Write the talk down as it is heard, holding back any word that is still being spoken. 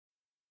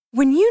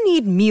When you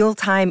need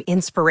mealtime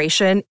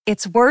inspiration,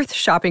 it's worth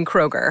shopping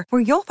Kroger,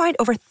 where you'll find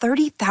over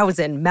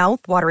 30,000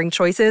 mouth-watering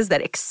choices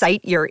that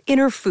excite your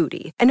inner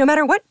foodie. And no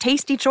matter what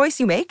tasty choice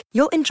you make,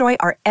 you'll enjoy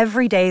our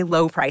everyday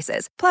low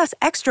prices, plus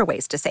extra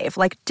ways to save,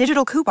 like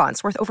digital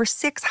coupons worth over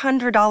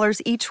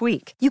 $600 each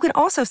week. You can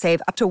also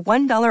save up to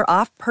 $1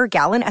 off per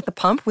gallon at the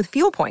pump with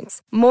fuel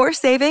points. More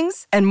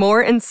savings and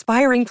more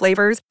inspiring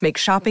flavors make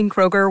shopping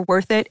Kroger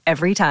worth it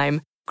every time.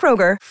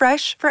 Kroger,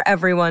 fresh for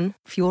everyone.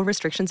 Fuel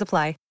restrictions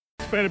apply.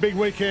 It's been a big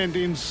weekend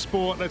in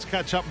sport. Let's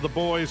catch up with the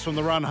boys from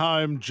the run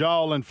home.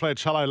 Joel and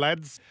Fletch. Hello,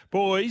 lads.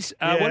 Boys,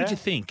 what did you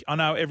think? I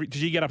know did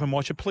you get up and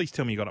watch it? Please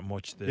tell me you got up and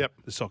watched the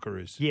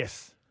Socceroos.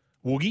 Yes.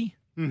 Woogie?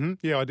 Mm-hmm.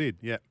 Yeah, I did.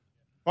 Yeah.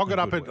 I got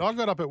up at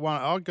 1.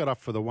 I got up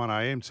for the 1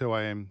 a.m., 2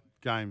 a.m.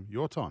 game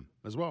your time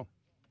as well.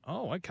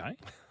 Oh, okay.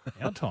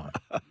 Our time.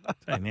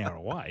 It's an hour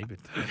away,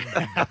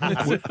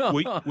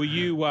 but were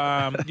you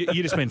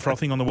you just been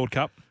frothing on the World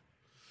Cup?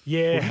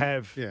 Yeah,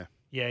 have. Yeah.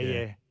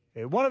 Yeah.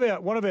 One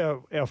of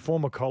our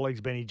former colleagues,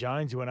 Benny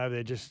Jones, who went over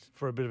there just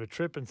for a bit of a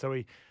trip, and so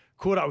we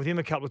caught up with him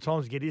a couple of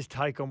times to get his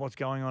take on what's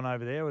going on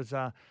over there. It was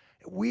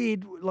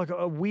weird, like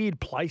a weird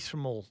place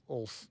from all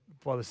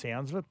by the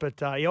sounds of it.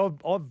 But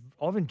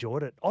I've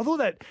enjoyed it. I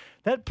thought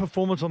that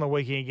performance on the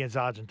weekend against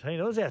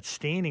Argentina, was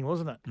outstanding,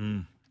 wasn't it?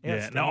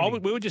 Yeah. No,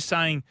 we were just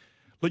saying,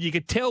 look, you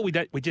could tell we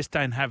just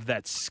don't have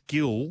that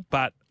skill,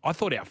 but I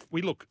thought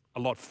we look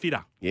a lot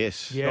fitter.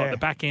 Yes. Yeah. Like the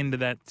back end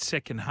of that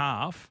second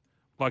half,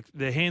 like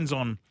the hands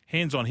on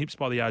hips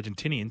by the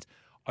Argentinians.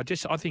 I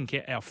think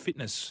our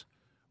fitness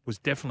was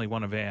definitely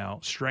one of our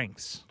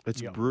strengths.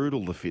 It's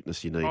brutal, the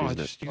fitness you need, isn't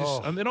it?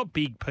 And they're not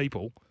big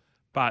people,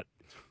 but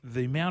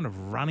the amount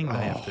of running they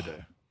have to do.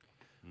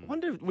 I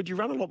wonder, would you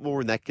run a lot more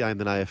in that game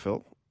than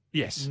AFL?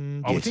 Yes,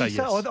 Do I you would say think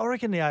so? yes. I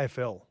reckon the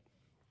AFL.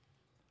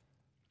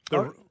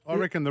 I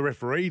reckon the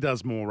referee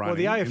does more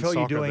running. Well, the in AFL, you're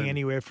soccer doing than-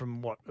 anywhere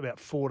from, about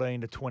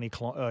 14 to 20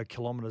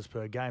 kilometres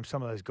per game.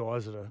 Some of those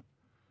guys that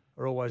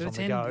are always on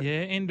the go.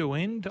 End to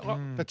end.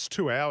 That's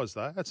 2 hours,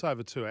 though. That's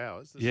over 2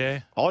 hours.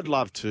 Yeah. I'd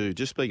love to,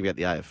 just speaking about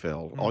the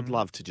AFL, I'd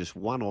love to just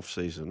one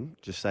off-season,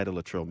 just say to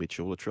Latrell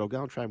Mitchell, Latrell,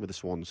 go and train with the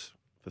Swans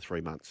for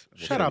 3 months. We'll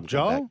Shut see up, when we come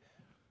Joel. back."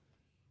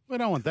 We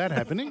don't want that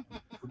happening.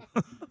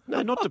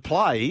 No, not to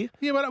play.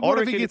 Yeah, but I what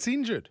if he reckon- gets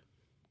injured?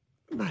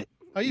 Mate,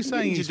 Are you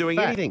saying he's doing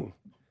fat? anything?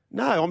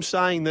 No, I'm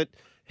saying that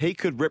he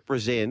could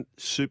represent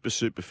super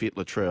fit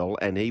Latrell,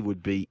 and he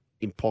would be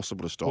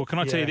impossible to stop. Well, can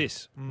I tell you Yeah.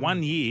 this?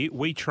 1 year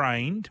we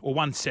trained, or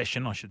one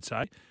session, I should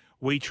say,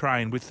 we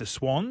trained with the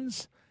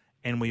Swans,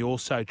 and we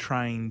also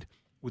trained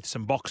with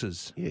some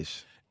boxers.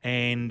 Yes.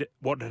 And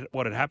what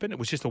had happened? It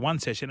was just a one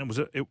session.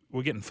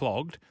 We're getting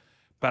flogged,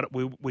 but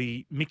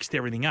we mixed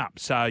everything up.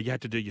 So you had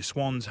to do your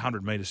Swans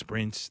 100-metre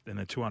sprints, then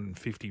the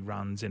 250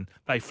 runs, and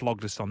they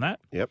flogged us on that.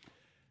 Yep.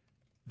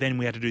 Then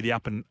we had to do the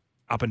up and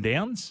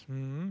downs.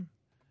 Mm-hmm.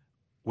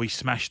 We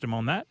smashed them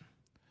on that.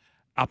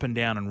 Up and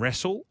down and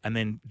wrestle, and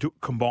then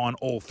combine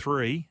all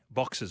three.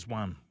 Boxers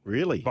won.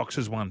 Really?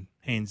 Boxers won,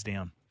 hands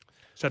down.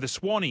 So the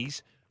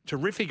Swannies,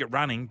 terrific at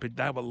running, but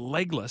they were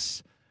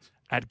legless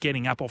at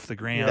getting up off the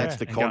ground. That's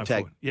the and going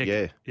contact.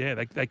 forward. Yeah,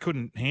 they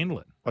couldn't handle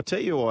it. I tell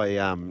you,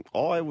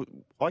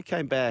 I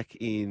came back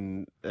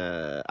in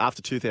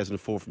after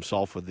 2004 from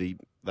Salford.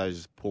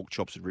 Those pork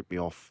chops had ripped me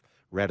off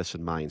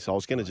Radisson, Maine. So I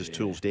was going to just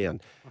tools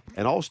down,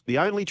 and the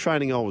only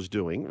training I was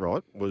doing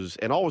was,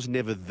 and I was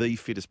never the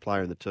fittest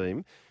player in the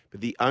team, but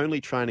the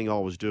only training I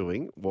was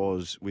doing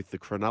was with the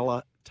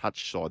Cronulla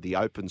touch side, the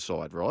open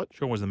side, right?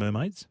 Sure was the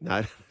Mermaids.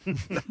 No, no.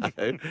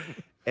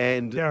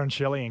 And Darren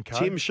Shelley and co.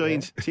 Tim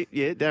Sheens,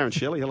 Darren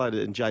Shelley, hello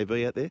to and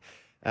JB out there.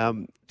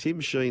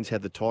 Tim Sheens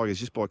had the Tigers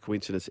just by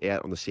coincidence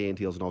out on the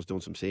sandhills, and I was doing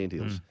some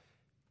sandhills,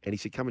 and he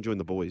said, "Come and join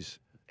the boys,"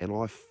 and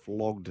I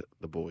flogged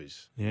the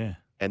boys. Yeah.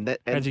 And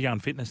How'd you go in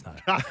fitness, though?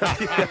 But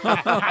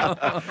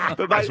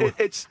mate,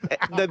 it's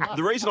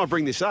the reason I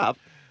bring this up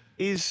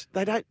is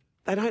they don't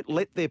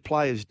let their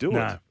players do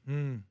it.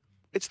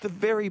 It's the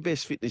very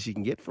best fitness you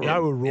can get for They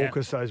them. were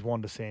raucous, those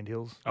Wanda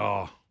Sandhills.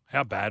 Oh,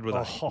 how bad were they?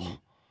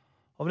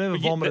 I've never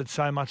But you- vomited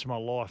so much in my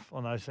life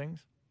on those things.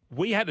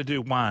 We had to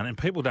do one, and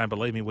people don't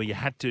believe me, where you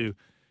had to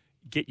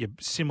get your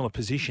similar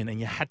position and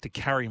you had to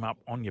carry him up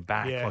on your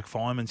back Yeah. like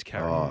firemen's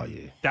carry. Oh,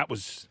 yeah. That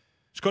was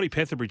Scotty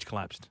Petherbridge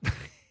collapsed.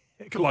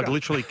 Like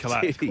literally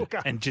collapsed Did he?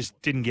 and just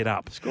didn't get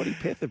up. Scotty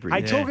Petherbridge.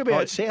 Hey, talk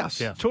about South.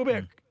 Yeah. Talk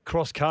about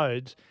cross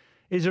codes.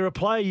 Is there a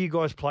player you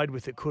guys played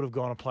with that could have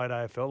gone and played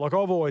AFL? Like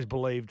I've always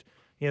believed,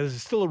 there's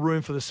still a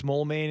room for the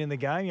small man in the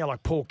game.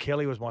 Like Paul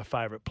Kelly was my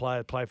favourite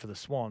player, played for the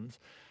Swans.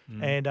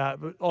 And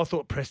but I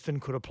thought Preston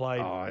could have played.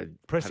 Oh, I had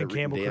Preston it written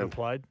Campbell could down. have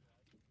played.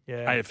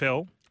 Yeah.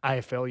 AFL.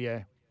 AFL,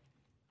 yeah.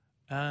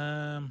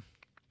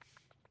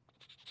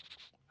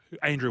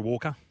 Andrew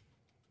Walker.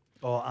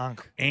 Oh,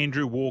 Unk.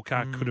 Andrew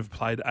Walker could have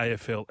played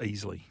AFL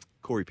easily.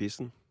 Corey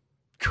Pearson.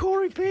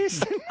 Corey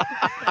Pearson.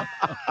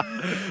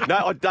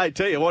 No, I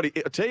tell you what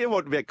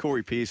about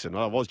Corey Pearson.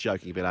 I was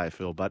joking about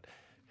AFL, but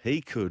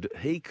he could.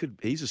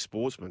 He's a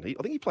sportsman. I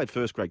think he played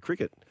first grade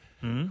cricket.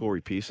 Corey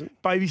Pearson.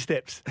 Baby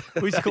steps.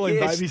 We used to call him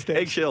Yes, baby steps.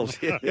 eggshells.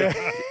 Yeah. Yeah.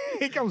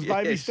 Here comes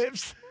baby Yes.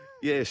 steps.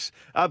 Yes,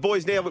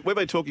 boys. Now we've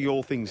been talking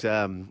all things.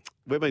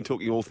 We've been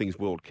talking all things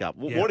World Cup.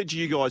 What did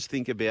you guys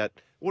think about?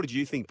 What did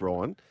you think,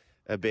 Brian,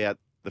 about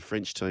the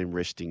French team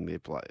resting their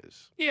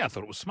players? Yeah, I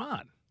thought it was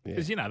smart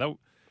because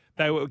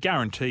they were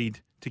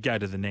guaranteed to go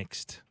to the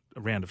next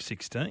round of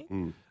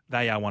 16.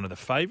 They are one of the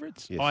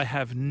favourites. Yes. I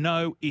have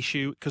no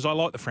issue because I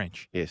like the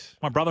French. Yes.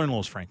 My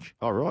brother-in-law's French.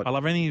 Oh, right. I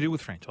love anything to do with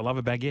French. I love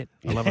a baguette.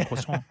 I love a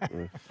croissant.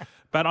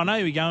 But I know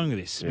you're going with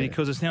this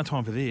because it's now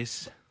time for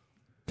this.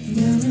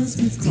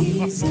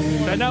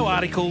 So no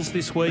articles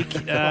this week.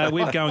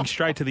 We're going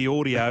straight to the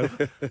audio.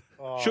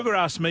 Sugar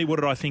asked me what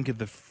did I think of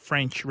the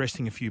French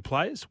resting a few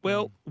players.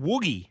 Well,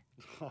 Woogie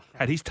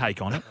had his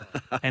take on it,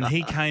 and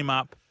he came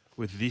up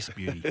with this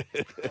beauty.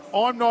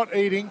 I'm not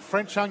eating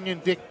French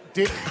onion dip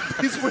this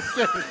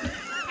weekend.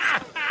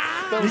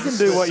 You can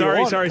do what you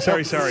want. Sorry. Play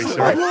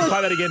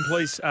that again,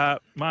 please,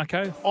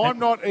 Marco. I'm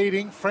not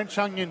eating French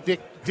onion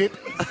dip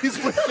this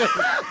weekend.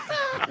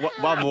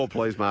 One more,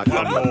 please, Mark.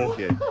 One more.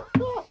 Yeah.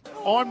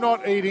 I'm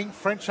not eating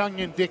French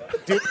onion dip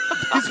this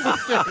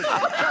weekend.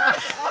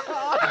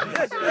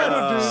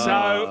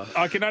 So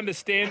I can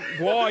understand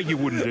why you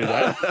wouldn't do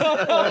that.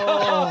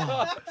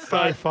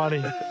 So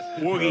funny.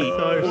 Woogie,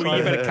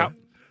 you've had a cup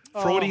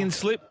Freudian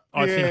slip?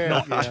 I think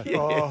not.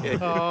 Yeah.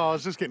 I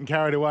was just getting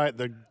carried away at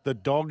the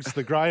dogs,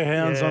 the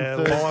greyhounds on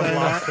Thursday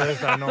last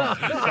Thursday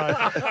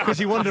night. Because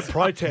he wanted to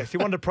protest. He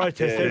wanted to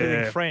protest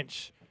everything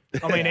French.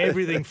 I mean,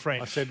 everything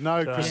French. I said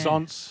no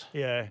croissants.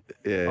 Yeah.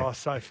 Yeah. Oh,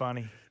 so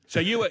funny. So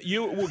Woogie,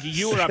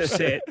 you were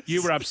upset.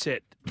 You were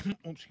upset.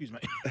 Oh, excuse me.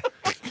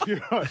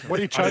 What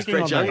are you choking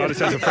on? I just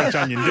had some French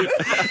onion dip.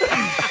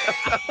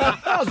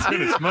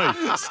 It's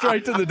me.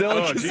 Straight to the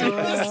delicacy.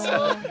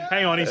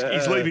 Hang on,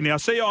 he's leaving now.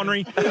 See you,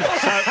 Henri.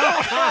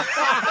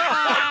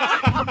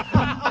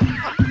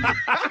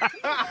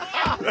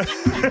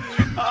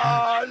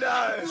 Oh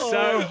no!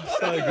 So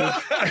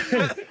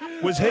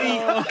good. Was he,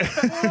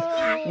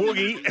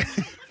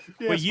 Woogie?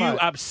 Were you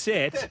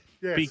upset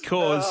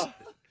because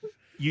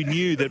you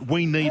knew that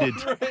we needed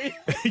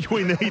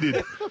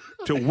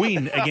to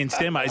win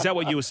against Emma? Is that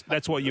what you were?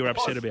 That's what you were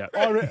upset about?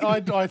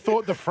 I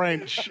thought the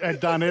French had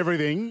done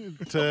everything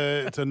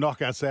to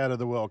knock us out of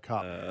the World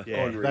Cup.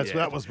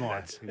 That was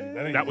mine.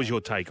 That was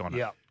your take on it.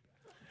 Yeah.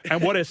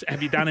 And what else?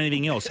 Have you done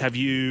anything else? Have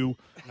you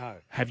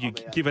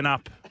given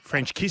up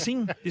French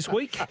kissing this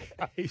week?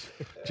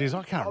 Jeez,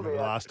 I can't remember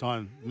the last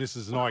time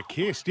Mrs. and I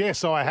kissed.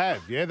 Yes, I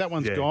have. Yeah, that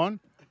one's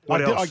gone.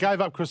 What else? I gave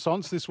up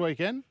croissants this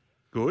weekend.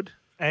 Good.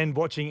 And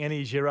watching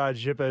any Gerard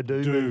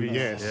Depardieu movies.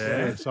 Yes. Yeah.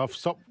 Yeah. So I've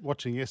stopped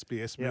watching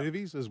SBS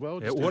movies as well.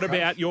 just What in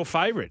about case. your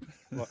favourite?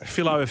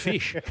 Fillet of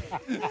fish.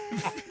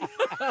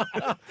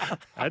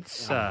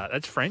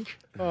 That's French.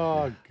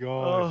 Oh,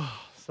 God. Oh,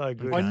 so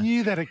good. I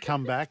knew that had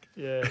come back.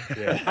 Yeah.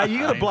 Hey, you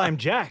got to blame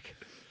Jack.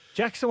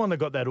 Jack's the one that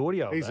got that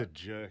audio. He's though. a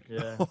jerk.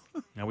 Yeah.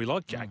 Now we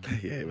like Jack.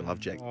 Yeah, we love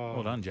Jack.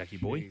 Well done, Jackie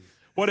boy.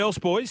 What else,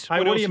 boys? Hey,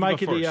 what else do you have make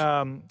got of for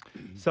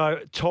us? so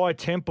Thai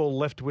Temple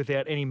left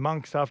without any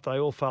monks after they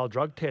all failed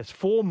drug tests?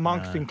 4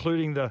 monks,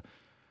 including the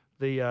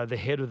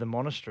head of the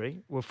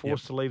monastery, were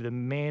forced to leave the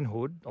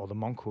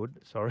monkhood.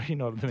 Sorry,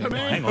 not the manhood.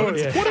 Hang on.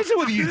 Yeah. What is it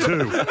with you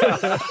two?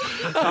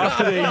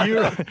 After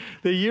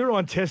their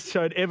urine test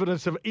showed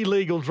evidence of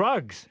illegal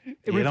drugs. It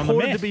Yeah, on the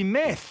reported to meth. be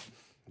meth.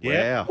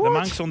 Yeah, Wow. the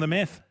monks on the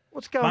meth.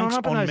 What's going Monks on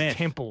up in on those meth.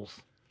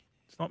 temples?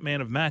 It's not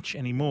man of match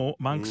anymore.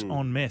 Monks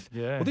on meth.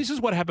 Yeah. Well, this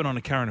is what happened on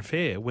A Current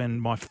Affair when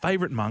my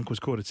favourite monk was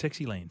caught at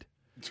Sexyland.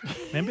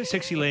 Remember,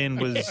 Sexyland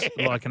was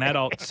like an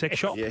adult sex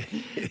shop. Yeah.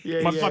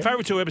 Yeah, My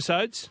favourite 2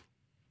 episodes,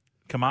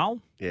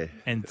 Kamal Yeah.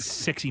 and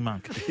Sexy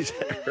Monk.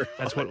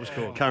 That's what it was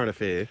called. Current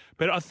affair.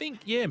 But I think,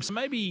 so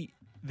maybe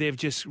they've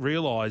just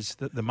realised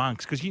that the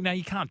monks, because you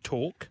can't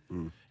talk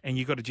and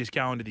you've got to just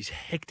go into this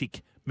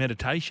hectic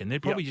meditation. They're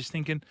probably just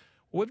thinking,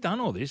 well, we've done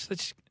all this.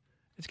 Let's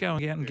go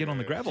out and get on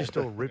the gravel. Just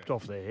all ripped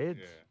off their heads.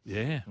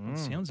 Yeah, that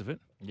sounds of it.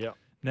 Yeah.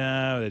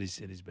 No, it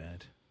is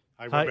bad.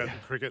 Hey, what Hey. about the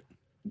cricket?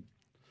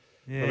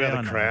 Yeah, What I about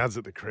the know. crowds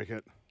at the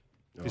cricket?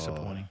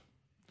 Disappointing.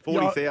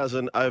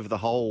 40,000 over the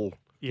whole.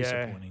 Yeah.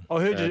 Disappointing.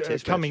 I heard you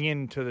Test coming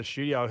into the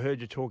studio. I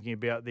heard you talking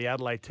about the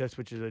Adelaide Test,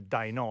 which is a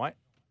day night,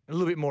 a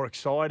little bit more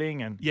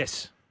exciting, and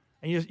Yes.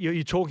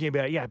 you're talking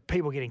about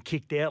people getting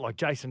kicked out, like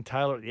Jason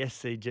Taylor at the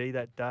SCG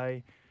that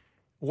day.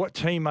 What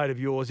teammate of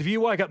yours, if you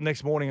woke up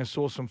next morning and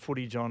saw some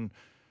footage on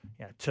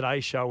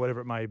Today's Show,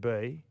 whatever it may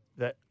be,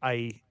 that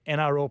a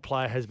NRL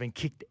player has been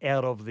kicked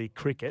out of the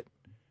cricket,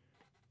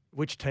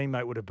 which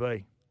teammate would it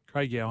be?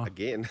 Craig Gower.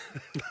 Again.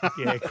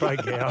 Yeah,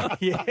 Craig Gower.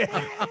 Yeah.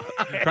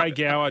 Craig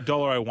Gower,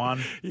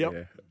 $1.01.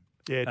 Yep.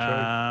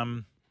 Yeah,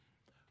 true.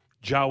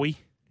 Joey.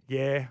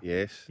 yeah.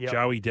 Yes. Yep.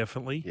 Joey,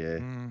 definitely.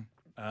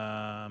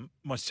 Yeah.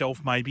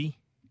 Myself, maybe.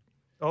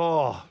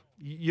 Oh,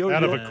 you're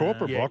Out of you're- a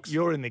corporate box.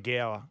 You're in the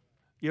Gower.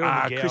 You're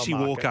in the Gower Chrissy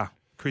market. Walker.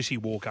 Chrissy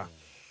Walker.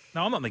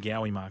 No, I'm not in the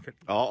Gowie market.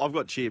 Oh, I've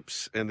got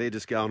chips, and they're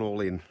just going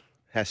all in.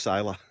 Hass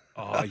Sailor.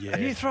 Oh, yeah.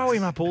 You throw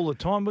him up all the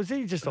time. Was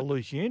he just a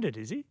loose unit,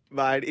 is he?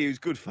 Mate, he was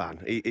good fun.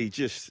 He's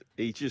just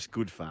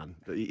good fun.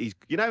 He's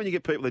when you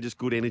get people that are just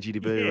good energy to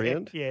be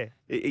around. Yeah.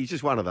 He's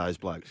just one of those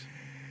blokes.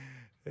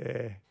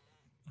 Yeah.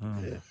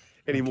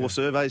 Any more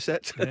surveys,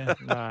 Sats? Yeah.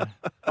 No.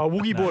 Oh,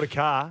 Woogie bought a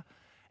car.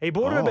 He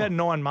bought it about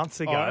 9 months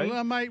ago.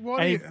 Oh, mate,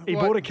 what and are he you,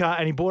 bought a car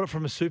and he bought it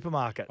from a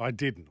supermarket. I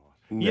didn't.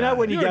 You know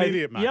when you You're go, an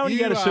idiot, mate. you know when you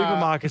go to You are-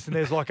 supermarkets and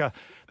there's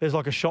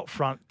like a shop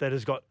front that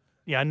has got,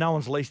 no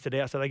one's leased it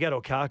out, so they go to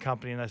a car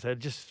company and they say,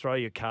 just throw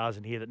your cars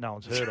in here that no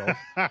one's heard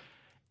of,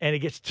 and it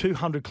gets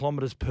 200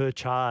 kilometres per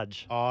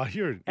charge. Oh,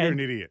 you're an And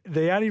idiot.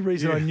 The only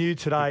reason I Yeah. knew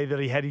today that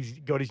he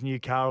got his new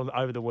car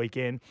over the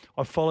weekend,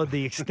 I followed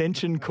the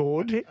extension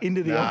cord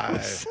into the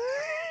office.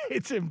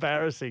 It's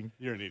embarrassing.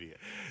 You're an idiot.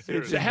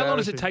 It's So how long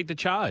does it embarrassing. take to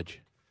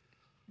charge?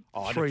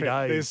 Oh, 3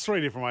 days. There's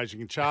 3 different ways you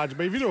can charge.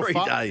 But if you do 3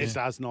 days. it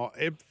does not.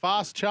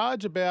 Fast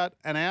charge about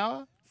an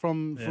hour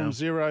from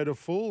 0 to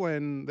full,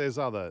 and there's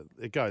other.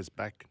 It goes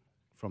back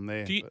from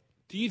there. Do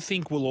you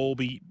think we'll all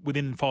be,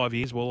 within 5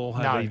 years, we'll all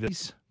have No.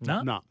 EVs?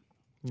 No? No,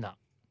 No.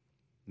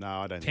 no,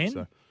 I don't 10? think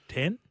so.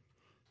 10?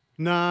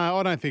 No,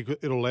 I don't think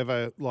it'll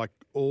ever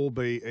all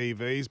be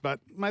EVs. But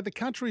mate, the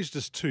country's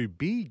just too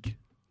big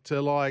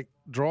to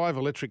drive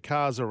electric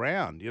cars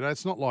around.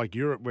 It's not like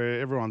Europe where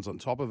everyone's on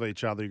top of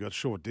each other. You've got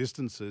short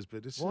distances,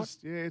 but it's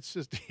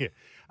just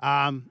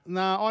no,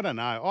 I don't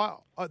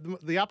know.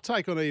 The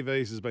uptake on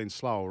EVs has been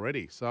slow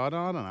already, so I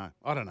don't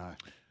know.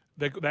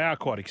 They are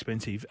quite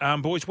expensive.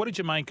 Boys, what did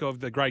you make of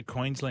the great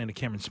Queenslander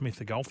Cameron Smith,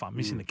 the golfer,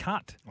 missing the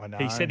cut? I know.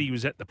 He said he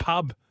was at the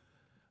pub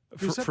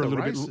He was at for a the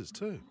little races bit.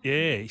 too.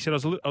 Yeah, he said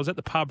I was at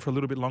the pub for a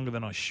little bit longer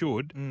than I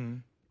should.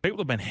 People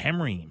have been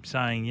hammering him,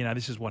 saying,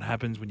 this is what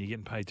happens when you're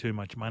getting paid too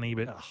much money.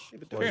 But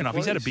fair enough,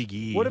 he's had a big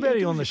year. What about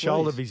he on the you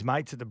shoulder please. of his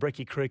mates at the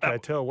Brecky Creek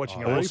Hotel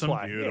watching a awesome.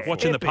 replay? Beautiful.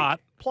 Watching the epic. putt.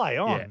 Play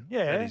on.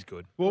 Yeah. that is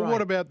good. Well, Right.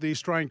 what about the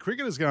Australian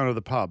cricketers going to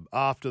the pub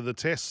after the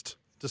test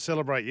to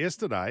celebrate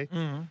yesterday?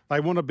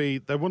 They want to be,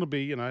 they want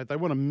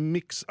to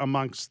mix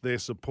amongst their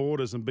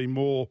supporters and be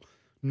more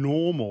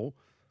normal.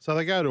 So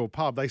they go to a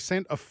pub. They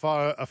sent a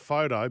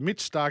photo.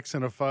 Mitch Stark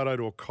sent a photo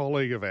to a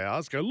colleague of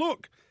ours. Go,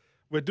 look,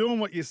 we're doing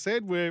what you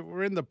said.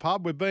 We're in the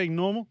pub. We're being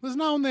normal. There's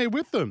no one there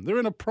with them. They're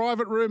in a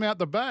private room out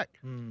the back.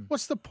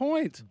 What's the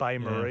point? Bay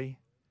Marie.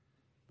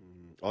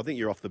 I think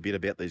you're off the bit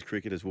about these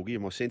cricketers, Woogie.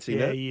 Am I sensing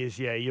Yeah, that? he is.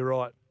 Yeah, you're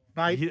right.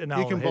 Mate, Hit the you nail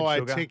on can the head, buy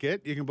sugar. a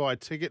ticket. You can buy a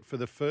ticket for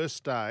the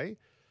first day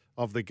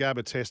of the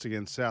Gabba test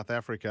against South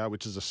Africa,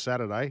 which is a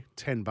Saturday,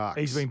 $10.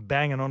 He's been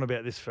banging on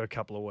about this for a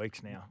couple of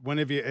weeks now. When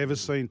have you ever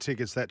seen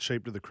tickets that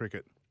cheap to the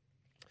cricket?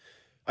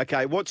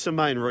 Okay, what's the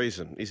main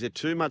reason? Is there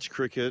too much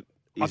cricket?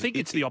 I think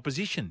it's the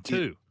opposition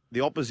too.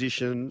 The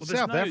opposition. Well, there's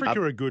South no-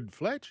 Africa are good,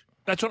 Fletch.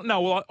 That's what.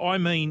 No, well, I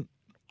mean,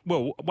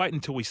 well, wait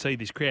until we see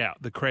this crowd,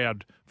 the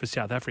crowd for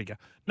South Africa.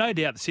 No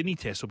doubt the Sydney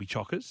Test will be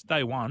chockers.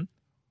 Day one.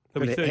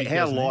 There'll be But how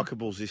 30,000 there.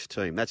 likeable is this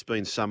team? That's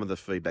been some of the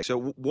feedback.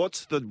 So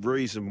what's the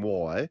reason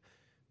why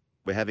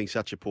we're having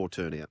such a poor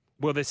turnout?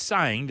 Well, they're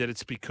saying that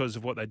it's because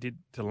of what they did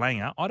to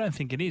Langer. I don't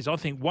think it is. I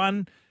think,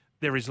 one,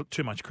 there is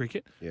too much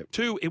cricket. Yep.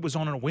 Two, it was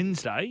on a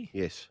Wednesday.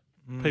 Yes.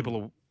 People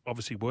are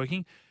obviously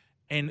working.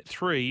 And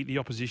three, the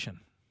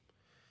opposition.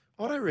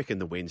 I don't reckon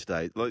the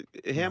Wednesday. Like,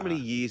 how many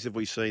years have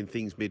we seen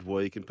things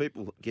midweek and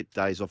people get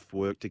days off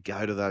work to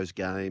go to those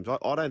games?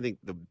 I don't think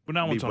the Well,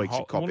 no one's on midweek's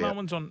a cop no out.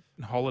 one's on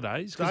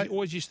holidays because They- it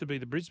always used to be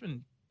the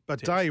Brisbane. But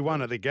Test. day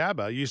one at the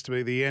Gabba used to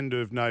be the end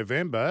of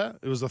November.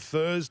 It was a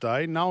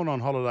Thursday. No one on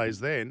holidays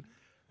then.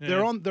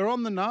 They're on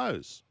the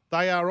nose.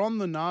 They are on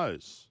the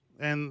nose.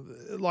 And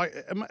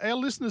our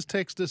listeners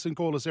text us and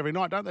call us every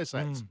night, don't they,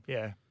 Sats?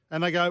 Yeah.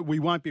 And they go, we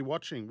won't be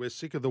watching. We're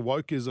sick of the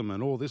wokeism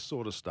and all this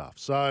sort of stuff.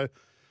 So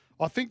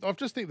I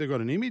just think they've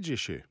got an image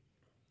issue.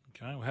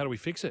 Okay, well, how do we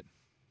fix it?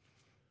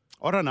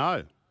 I don't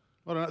know.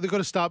 They've got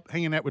to start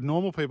hanging out with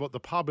normal people at the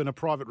pub in a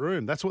private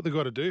room. That's what they've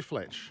got to do,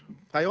 Fletch.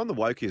 Hey, on the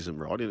wokeism,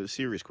 right, and a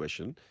serious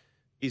question,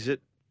 is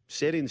it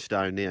set in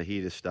stone now,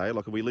 here to stay?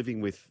 Like, are we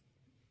living with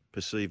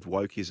perceived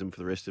wokeism for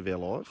the rest of our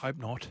lives? Hope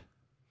not.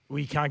 Well,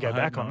 you can't go I hope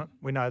back on not. it.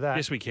 We know that.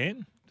 Yes, we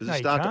can. Does No, it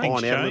you start to can't.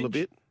 iron Things out a little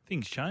change. bit?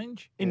 Things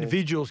change.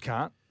 Individuals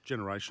can't.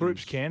 Generations.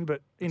 Groups can,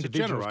 but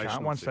individuals can't.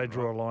 generational Once they thing,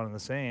 draw right? a line in the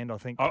sand, I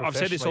think. I've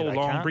said this all professionally they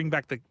along. can't.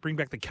 Bring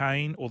back the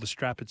cane or the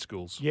strap at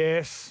schools.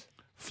 Yes.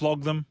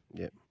 Flog them.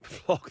 Yeah.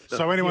 Flog them.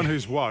 So anyone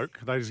who's woke,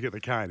 they just get the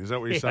cane. Is that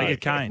what you're saying? They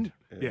get caned.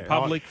 Yeah,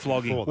 Public I-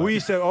 flogging. for that. We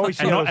used to always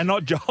see And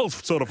not Joel's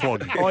sort of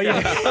flogging. Oh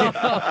yeah.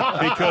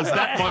 Because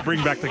that might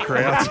bring back the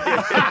crowds.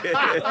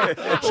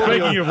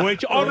 Speaking of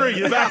which, Henri,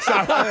 you're back,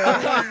 son.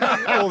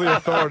 All the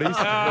authorities.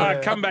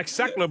 Come back,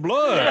 sac le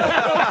bleu.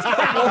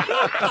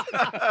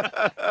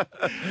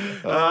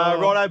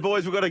 Righto,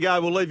 boys, we've got to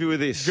go. We'll leave you with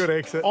this. Good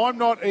exit. I'm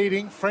not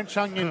eating French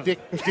onion dip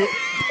this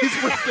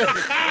weekend.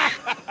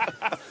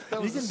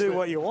 You can do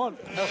what you want.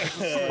 Gosh,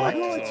 see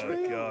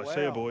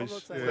you,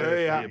 boys.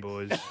 Yeah. See you,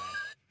 boys.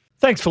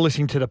 Thanks for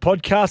listening to the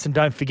podcast, and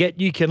don't forget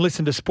you can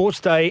listen to Sports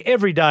Day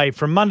every day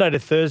from Monday to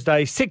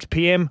Thursday, 6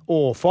 p.m.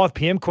 or 5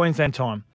 p.m. Queensland time.